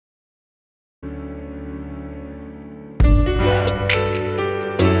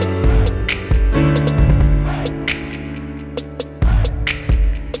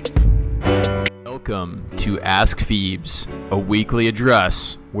Welcome to Ask Phoebes, a weekly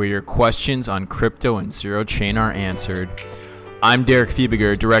address where your questions on crypto and Zero Chain are answered. I'm Derek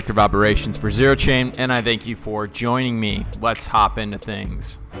Fiebiger, Director of Operations for Zero Chain, and I thank you for joining me. Let's hop into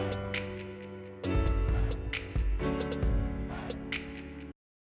things.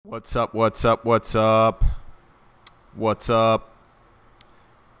 What's up?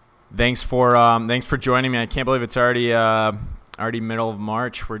 Thanks for joining me. I can't believe it's already middle of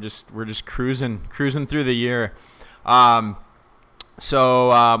March. We're just cruising through the year. So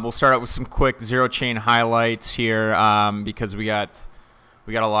we'll start out with some quick Zero Chain highlights here because we got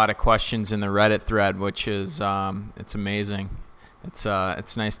a lot of questions in the Reddit thread, which is it's amazing. It's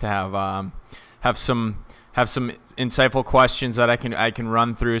nice to have some insightful questions that I can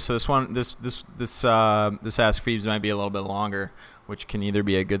run through. So this Ask Phoebes might be a little bit longer, which can either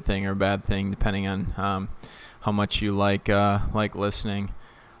be a good thing or a bad thing depending on how much you like listening.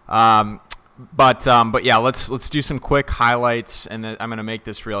 But yeah, let's do some quick highlights, and then I'm gonna make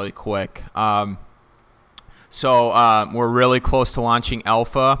this really quick. So we're really close to launching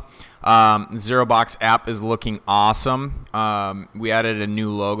alpha. ZeroBox app is looking awesome. We added a new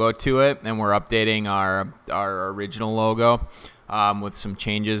logo to it, and we're updating our original logo with some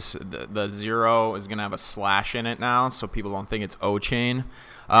changes. The zero is gonna have a slash in it now, so people don't think it's O-Chain.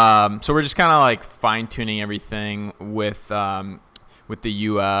 So we're just kind of like fine tuning everything with the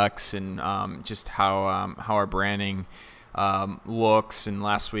UX and just how our branding looks. And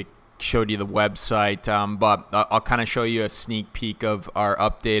last week showed you the website, but I'll kind of show you a sneak peek of our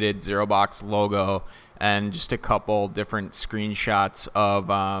updated ZeroBox logo and just a couple different screenshots of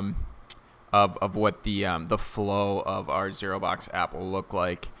what the flow of our ZeroBox app will look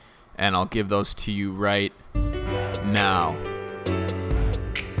like, and I'll give those to you right now.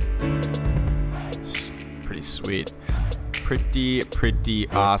 It's pretty sweet, pretty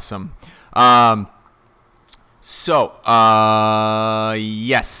awesome. Yes,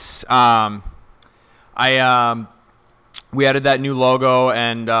 we added that new logo,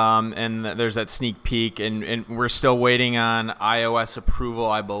 and there's that sneak peek, and we're still waiting on iOS approval,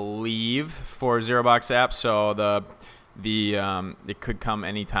 I believe, for ZeroBox app. So it could come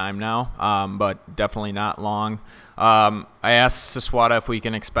anytime now, but definitely not long. I asked Saswata if we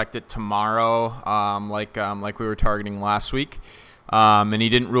can expect it tomorrow, like we were targeting last week, and he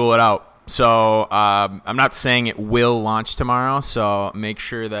didn't rule it out. So I'm not saying it will launch tomorrow, so make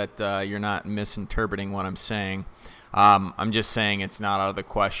sure that you're not misinterpreting what I'm saying. I'm just saying it's not out of the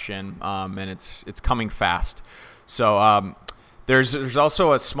question, and it's coming fast. So there's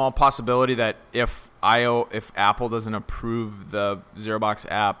also a small possibility that if Apple doesn't approve the ZeroBox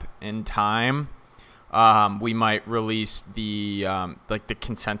app in time, we might release the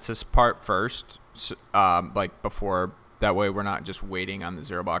consensus part first, before. That way we're not just waiting on the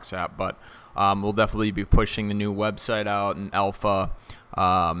ZeroBox app, but we'll definitely be pushing the new website out and alpha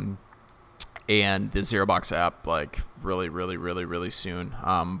and the ZeroBox app really soon.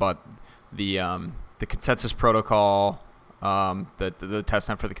 But the consensus protocol, the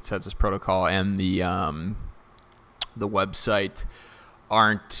testnet for the consensus protocol and the website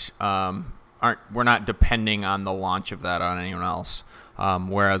aren't we're not depending on the launch of that on anyone else.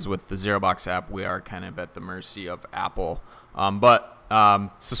 Whereas with the ZeroBox app, we are kind of at the mercy of Apple. But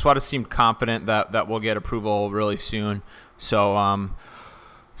Saswata seemed confident that we'll get approval really soon. So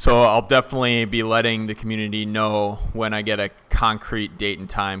I'll definitely be letting the community know when I get a concrete date and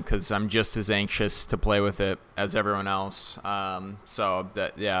time, because I'm just as anxious to play with it as everyone else. It's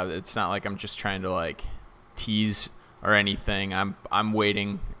not like I'm just trying to tease or anything. I'm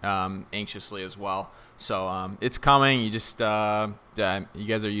waiting anxiously as well. So it's coming. You just you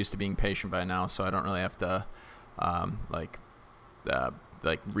guys are used to being patient by now, so I don't really have to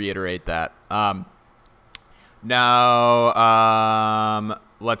reiterate that. Now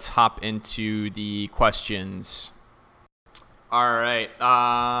let's hop into the questions. All right.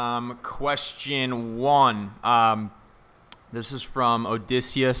 Question 1. This is from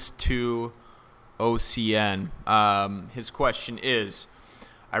Odysseus to OCN. His question is: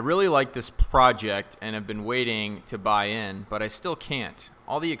 I really like this project and have been waiting to buy in, but I still can't.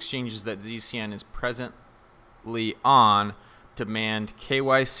 All the exchanges that ZCN is presently on demand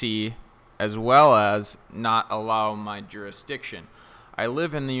KYC as well as not allow my jurisdiction. I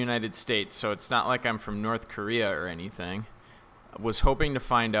live in the United States, so it's not like I'm from North Korea or anything. I was hoping to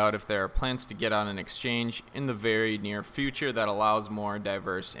find out if there are plans to get on an exchange in the very near future that allows more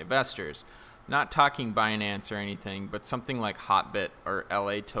diverse investors. Not talking Binance or anything, but something like Hotbit or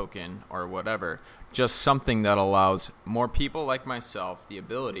LA Token or whatever. Just something that allows more people like myself the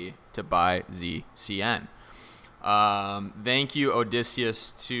ability to buy ZCN. Thank you,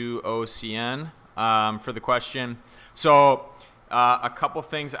 Odysseus to OCN. for the question. So a couple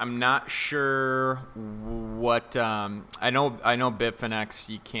things. I'm not sure what I know Bitfinex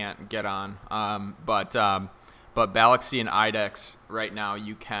you can't get on, but Balaxy and IDEX right now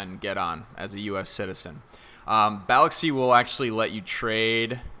you can get on as a U.S. citizen. Balaxy will actually let you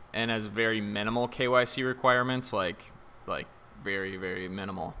trade and has very minimal KYC requirements, like very, very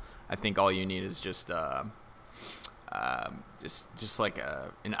minimal. I think all you need is just like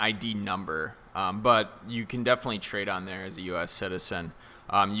an ID number. But you can definitely trade on there as a U.S. citizen.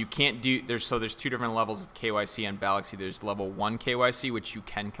 You can't do there's two different levels of KYC on Balaxy. There's level 1 KYC, which you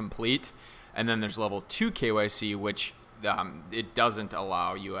can complete, and then there's level 2 KYC, which it doesn't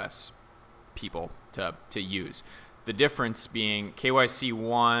allow U.S. people to use. The difference being KYC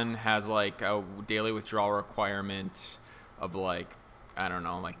 1 has like a daily withdrawal requirement of like, I don't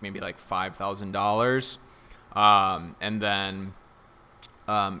know, like maybe like $5,000. And then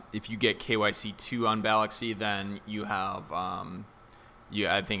if you get KYC 2 on Balaxy, then you have,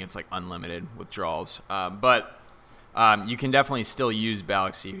 I think it's like unlimited withdrawals. But you can definitely still use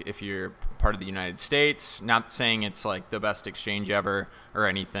Balaxy if you're part of the United States. Not saying it's like the best exchange ever or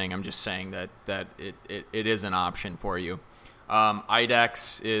anything. I'm just saying that it is an option for you.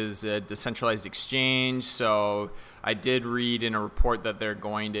 IDEX is a decentralized exchange, so I did read in a report that they're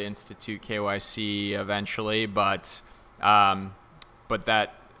going to institute KYC eventually, but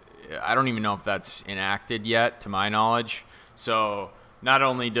that I don't even know if that's enacted yet, to my knowledge. So not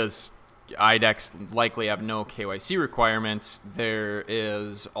only does IDEX likely have no KYC requirements, there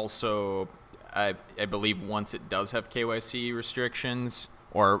is also, I believe, once it does have KYC restrictions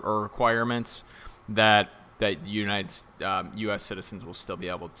or requirements, that U.S. citizens will still be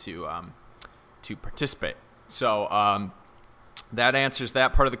able to participate. So that answers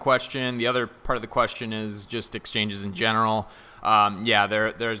that part of the question. The other part of the question is just exchanges in general.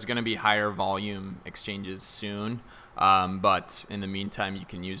 There's going to be higher volume exchanges soon, but in the meantime, you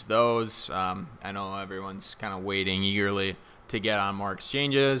can use those. I know everyone's kind of waiting eagerly to get on more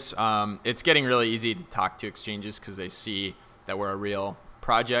exchanges. It's getting really easy to talk to exchanges because they see that we're a real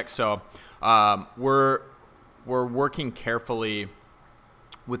project. So we're working carefully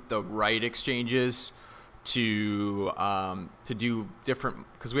with the right exchanges to do different,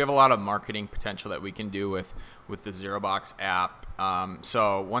 because we have a lot of marketing potential that we can do with the ZeroBox app.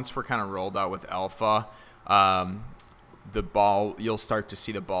 So once we're kind of rolled out with alpha, you'll start to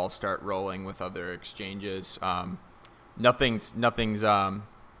see the ball start rolling with other exchanges. Nothing's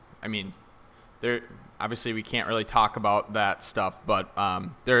I mean, there obviously we can't really talk about that stuff, but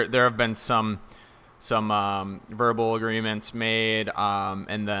there have been some verbal agreements made,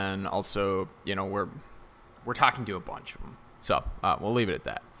 and then also, we're talking to a bunch of them. So we'll leave it at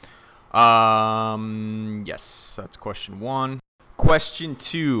that. Yes, that's question 1. Question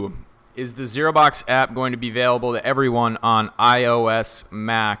 2, is the ZeroBox app going to be available to everyone on iOS,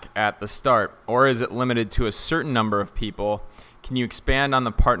 Mac at the start, or is it limited to a certain number of people? Can you expand on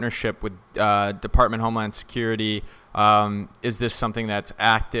the partnership with Department of Homeland Security? Is this something that's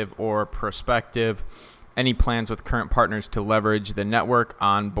active or prospective? Any plans with current partners to leverage the network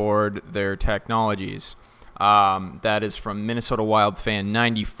on board their technologies? That is from Minnesota Wild Fan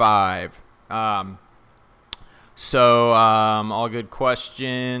 95. All good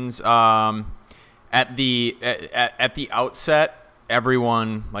questions. At the outset,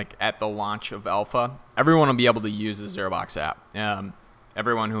 everyone, like at the launch of Alpha, everyone will be able to use the ZeroBox app.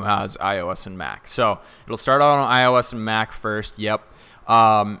 Everyone who has iOS and Mac. So it'll start out on iOS and Mac first. Yep.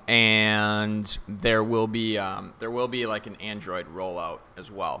 And there will be like an Android rollout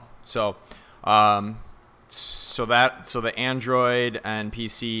as well. So the Android and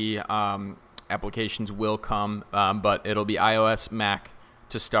PC applications will come, but it'll be iOS, Mac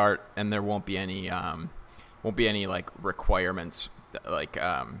to start, and there won't be any like requirements like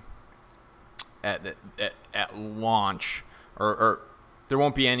at launch or there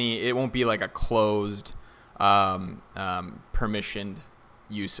won't be any. It won't be like a closed permissioned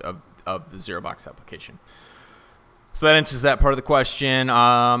use of the ZeroBox application. So that answers that part of the question.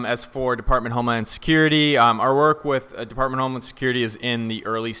 As for Department of Homeland Security, our work with Department of Homeland Security is in the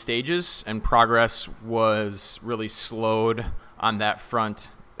early stages, and progress was really slowed on that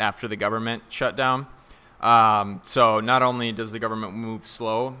front after the government shut down. So not only does the government move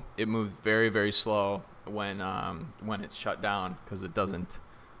slow, it moves very, very slow when it's shut down, because it doesn't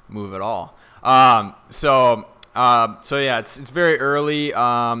move at all. So yeah, it's very early,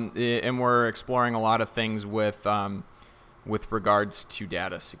 and we're exploring a lot of things with regards to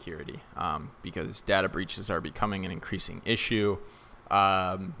data security, because data breaches are becoming an increasing issue,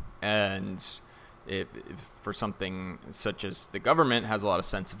 and for something such as the government has a lot of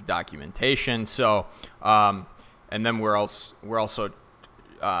sense of documentation. So, and then we're also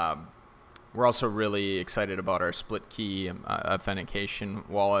really excited about our split key authentication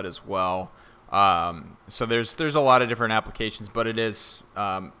wallet as well. So there's a lot of different applications, but it is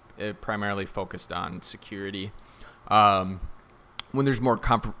primarily focused on security. When there's more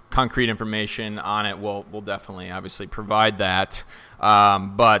concrete information on it, we'll definitely obviously provide that.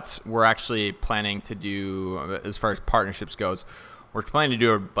 But we're actually planning to do, as far as partnerships goes, we're planning to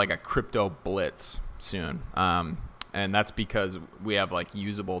do a crypto blitz soon. And that's because we have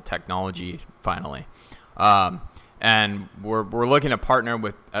usable technology finally. And we're looking to partner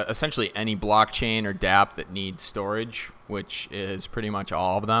with essentially any blockchain or dApp that needs storage, which is pretty much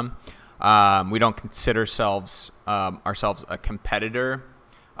all of them. We don't consider ourselves a competitor,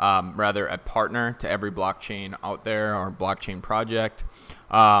 rather a partner to every blockchain out there or blockchain project.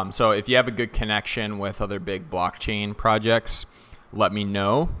 So if you have a good connection with other big blockchain projects, let me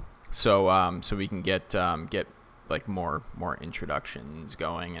know so we can get more introductions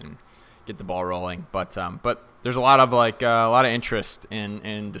going and get the ball rolling. But there's a lot of interest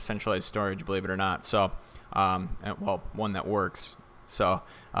in decentralized storage, believe it or not. So one that works. So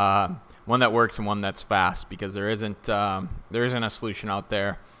one that works and one that's fast, because there isn't a solution out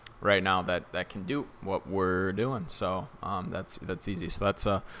there right now that can do what we're doing. So that's easy. So that's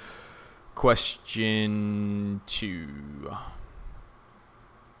question 2.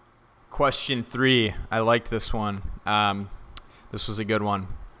 Question 3. I liked this one. This was a good one.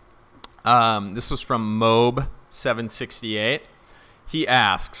 This was from Mob768. He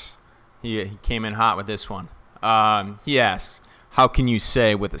asks. He came in hot with this one. He asks, how can you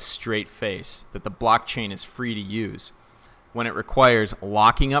say with a straight face that the blockchain is free to use when it requires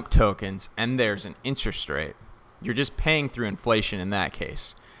locking up tokens and there's an interest rate? You're just paying through inflation in that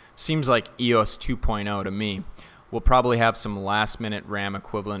case. Seems like EOS 2.0 to me. We'll probably have some last-minute RAM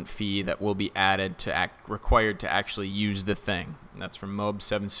equivalent fee that will be added to required to actually use the thing. And that's from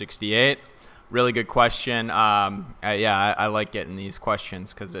Mob768. Really good question. I like getting these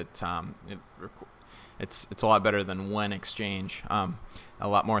questions because it's a lot better than when exchange. A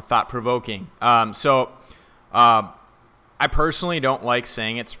lot more thought-provoking. So I personally don't like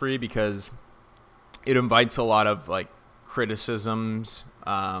saying it's free because it invites a lot of criticisms.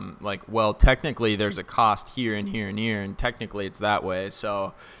 Well, technically there's a cost here and here and here, and technically it's that way.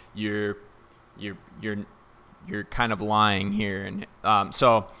 So you're kind of lying here, and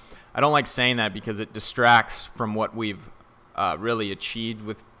so I don't like saying that because it distracts from what we've really achieved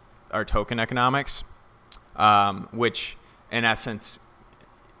with our token economics. Which in essence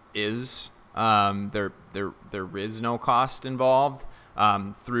is there is no cost involved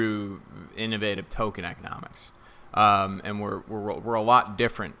through innovative token economics, and we're a lot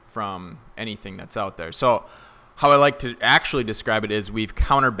different from anything that's out there. So how I like to actually describe it is we've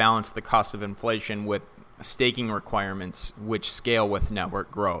counterbalanced the cost of inflation with staking requirements which scale with network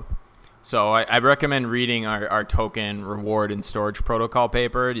growth. So I recommend reading our token reward and storage protocol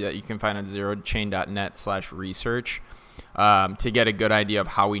paper that you can find on zerochain.net/research to get a good idea of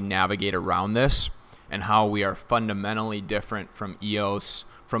how we navigate around this and how we are fundamentally different from EOS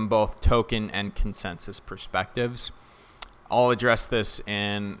from both token and consensus perspectives. I'll address this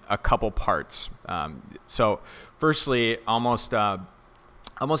in a couple parts. So firstly, almost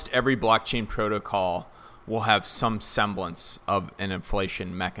every blockchain protocol will have some semblance of an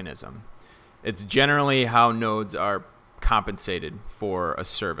inflation mechanism. It's generally how nodes are compensated for a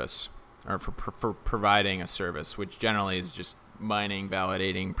service or for providing a service, which generally is just mining,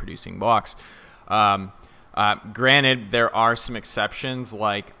 validating, producing blocks. Granted, there are some exceptions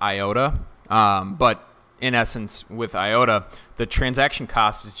like IOTA, but in essence, with IOTA, the transaction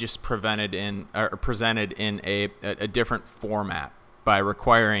cost is just presented in a different format by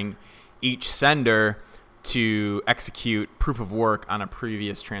requiring each sender to execute proof of work on a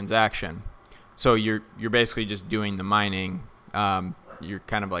previous transaction. So you're basically just doing the mining. You're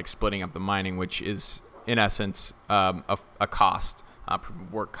kind of splitting up the mining, which is in essence a cost, proof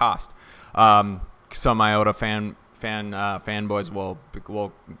of work cost. Some IOTA fanboys will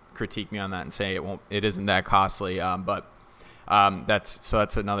critique me on that and say it isn't that costly. But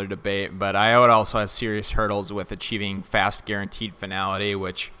that's another debate. But IOTA also has serious hurdles with achieving fast guaranteed finality,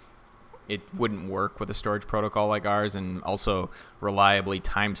 which it wouldn't work with a storage protocol like ours, and also reliably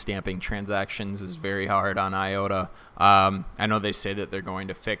time-stamping transactions is very hard on IOTA. I know they say that they're going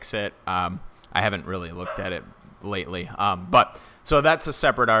to fix it. I haven't really looked at it lately. But so that's a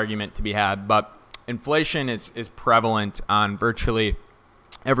separate argument to be had. But inflation is prevalent on virtually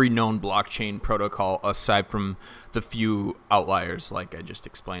every known blockchain protocol aside from the few outliers like I just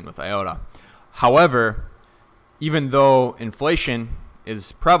explained with IOTA. However, even though inflation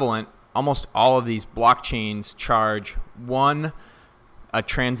is prevalent, almost all of these blockchains charge 1, a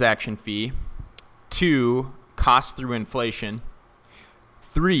transaction fee, 2, cost through inflation,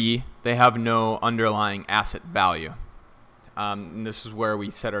 3, they have no underlying asset value. And this is where we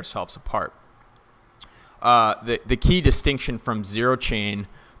set ourselves apart. The key distinction from zero chain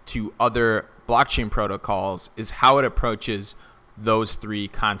to other blockchain protocols is how it approaches those 3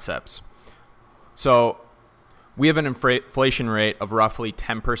 concepts. So we have an inflation rate of roughly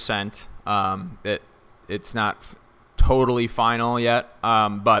 10%. It's not totally final yet,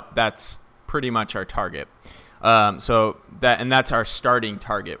 but that's pretty much our target. That's our starting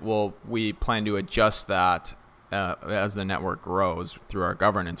target. We plan to adjust that as the network grows through our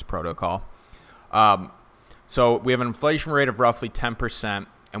governance protocol. So we have an inflation rate of roughly 10%,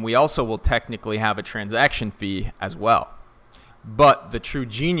 and we also will technically have a transaction fee as well. But the true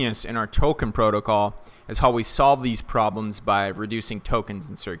genius in our token protocol is how we solve these problems by reducing tokens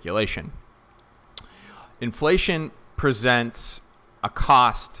in circulation. Inflation presents a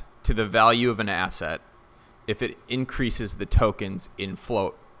cost to the value of an asset if it increases the tokens in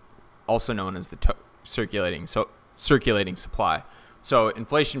float, also known as the circulating supply. So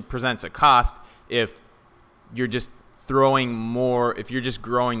inflation presents a cost if you're just if you're just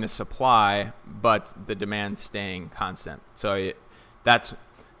growing the supply, but the demand's staying constant. So that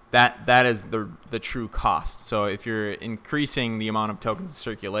is the true cost. So if you're increasing the amount of tokens in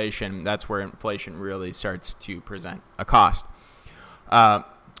circulation, that's where inflation really starts to present a cost. The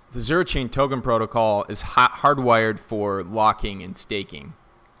zero chain token protocol is hardwired for locking and staking.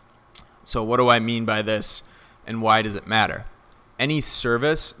 So what do I mean by this, and why does it matter? Any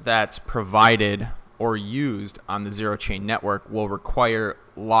service that's provided or used on the zero chain network will require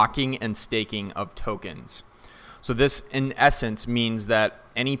locking and staking of tokens. So this, in essence, means that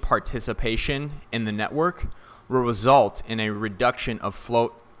any participation in the network will result in a reduction of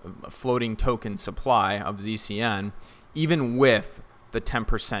floating token supply of ZCN, even with the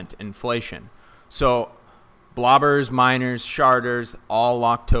 10% inflation. So blobbers, miners, sharders all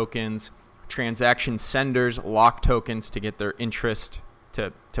lock tokens. Transaction senders lock tokens to get their interest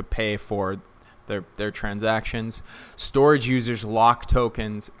to pay for their transactions. Storage users lock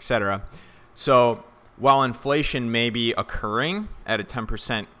tokens, etc. So while inflation may be occurring at a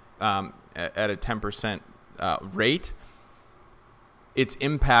 10% rate, its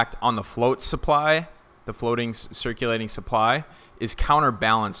impact on the float supply, the floating circulating supply, is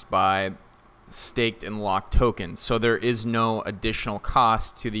counterbalanced by staked and locked tokens. So there is no additional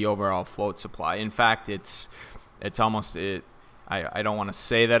cost to the overall float supply. In fact, it's almost I don't want to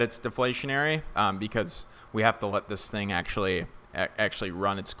say that it's deflationary because we have to let this thing actually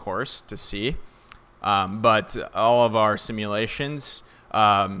run its course to see. But all of our simulations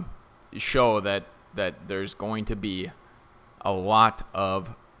show that there's going to be a lot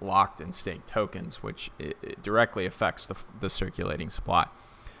of locked and staked tokens, which it directly affects the circulating supply.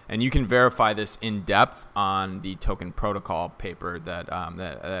 And you can verify this in depth on the token protocol paper that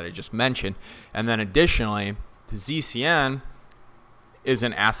I just mentioned. And then additionally, the ZCN is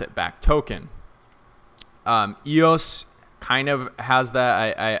an asset-backed token. EOS kind of has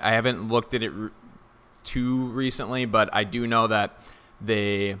that. I haven't looked at it too recently, but I do know that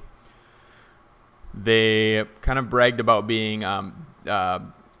they kind of bragged about being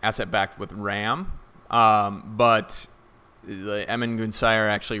asset-backed with RAM, but Emin Gün Sirer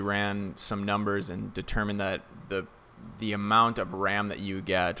actually ran some numbers and determined that the amount of RAM that you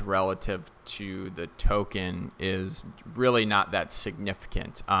get relative to the token is really not that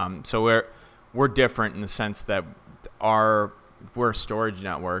significant. So we're different in the sense that we're a storage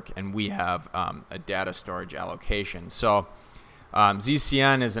network and we have a data storage allocation. So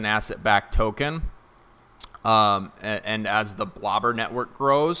ZCN is an asset-backed token, and as the Blobber network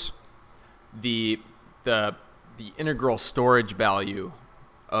grows, the integral storage value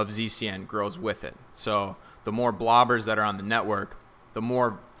of ZCN grows with it. So the more blobbers that are on the network, the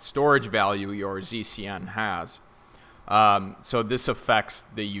more storage value your ZCN has. So this affects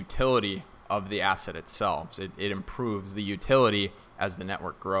the utility of the asset itself. It improves the utility as the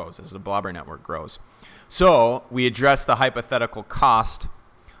network grows, as the Blobber network grows. So we address the hypothetical cost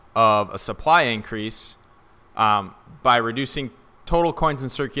of a supply increase by reducing total coins in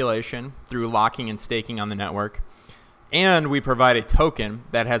circulation through locking and staking on the network. And we provide a token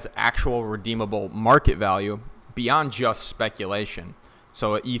that has actual redeemable market value beyond just speculation.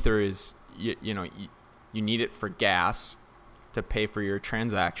 So Ether is, you need it for gas to pay for your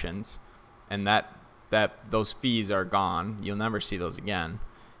transactions, and that those fees are gone. You'll never see those again.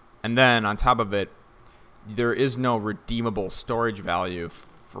 And then on top of it, there is no redeemable storage value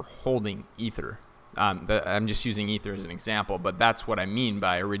for holding Ether. I'm just using Ether as an example, but that's what I mean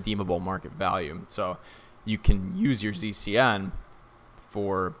by a redeemable market value. So you can use your ZCN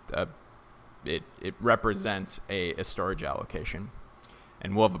for it represents a storage allocation.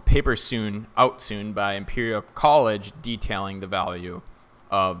 And we'll have a paper out soon by Imperial College detailing the value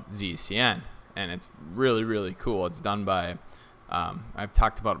of ZCN. And it's really, really cool. It's done by, I've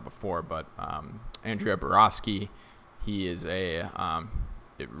talked about it before, but Andrea Borowski. He is a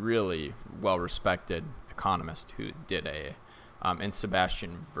really well-respected economist who did and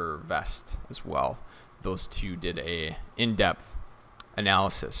Sebastian Vervest as well. Those two did a in-depth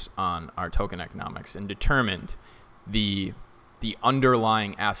analysis on our token economics and determined the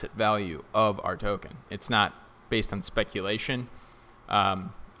underlying asset value of our token. It's not based on speculation.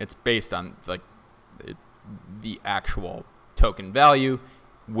 It's based on the actual token value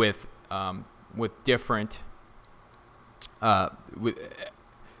with different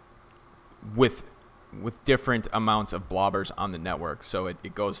with different amounts of blobbers on the network. So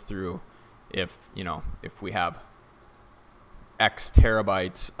it goes through if we have X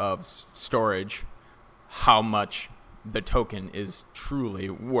terabytes of storage, how much the token is truly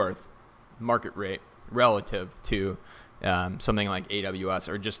worth market rate relative to something like AWS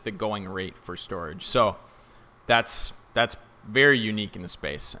or just the going rate for storage. So that's very unique in the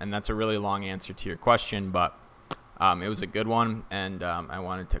space, and that's a really long answer to your question, but it was a good one, and I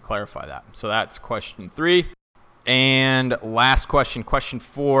wanted to clarify that. So that's question 3. And last question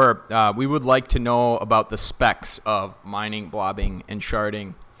 4, we would like to know about the specs of mining, blobbing, and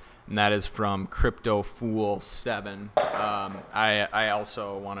sharding, and that is from CryptoFool7. I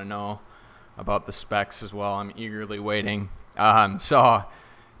also want to know about the specs as well. I'm eagerly waiting. So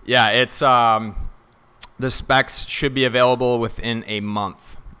yeah, it's the specs should be available within a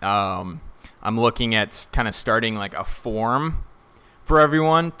month. I'm looking at kind of starting like a forum for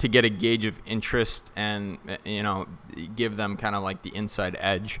everyone to get a gauge of interest and give them kind of like the inside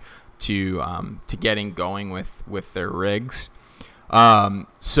edge to getting going with their rigs.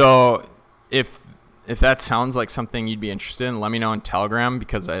 So if that sounds like something you'd be interested in, let me know on Telegram,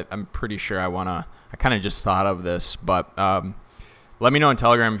 because I'm pretty sure I kind of just thought of this, but let me know on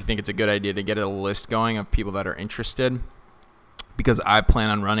Telegram if you think it's a good idea to get a list going of people that are interested, because I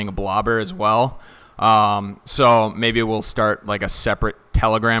plan on running a blobber as well. So maybe we'll start like a separate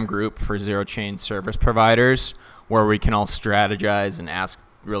Telegram group for zero chain service providers where we can all strategize and ask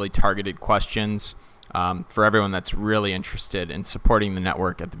really targeted questions for everyone that's really interested in supporting the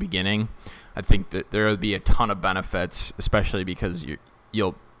network at the beginning. I think that there will be a ton of benefits, especially because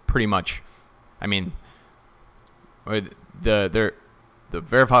you'll pretty much, the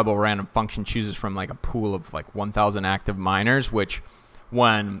verifiable random function chooses from like a pool of like 1,000 active miners, which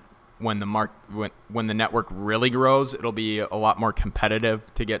when the network really grows, it'll be a lot more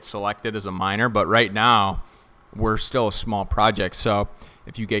competitive to get selected as a miner. But right now, we're still a small project, so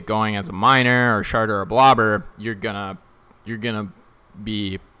if you get going as a miner or sharder or blobber, you're gonna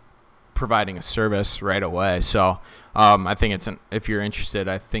be providing a service right away. So I think if you're interested,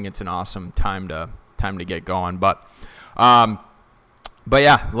 I think it's an awesome time to get going. But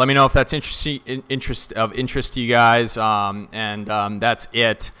yeah, let me know if that's interest to you guys. And that's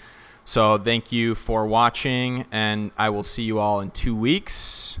it. So thank you for watching, and I will see you all in 2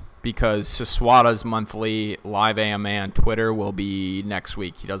 weeks, because Siswata's monthly live AMA on Twitter will be next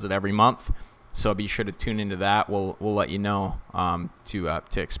week. He does it every month, so be sure to tune into that. We'll let you know to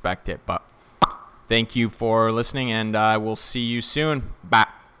expect it. But thank you for listening, and I will see you soon. Bye.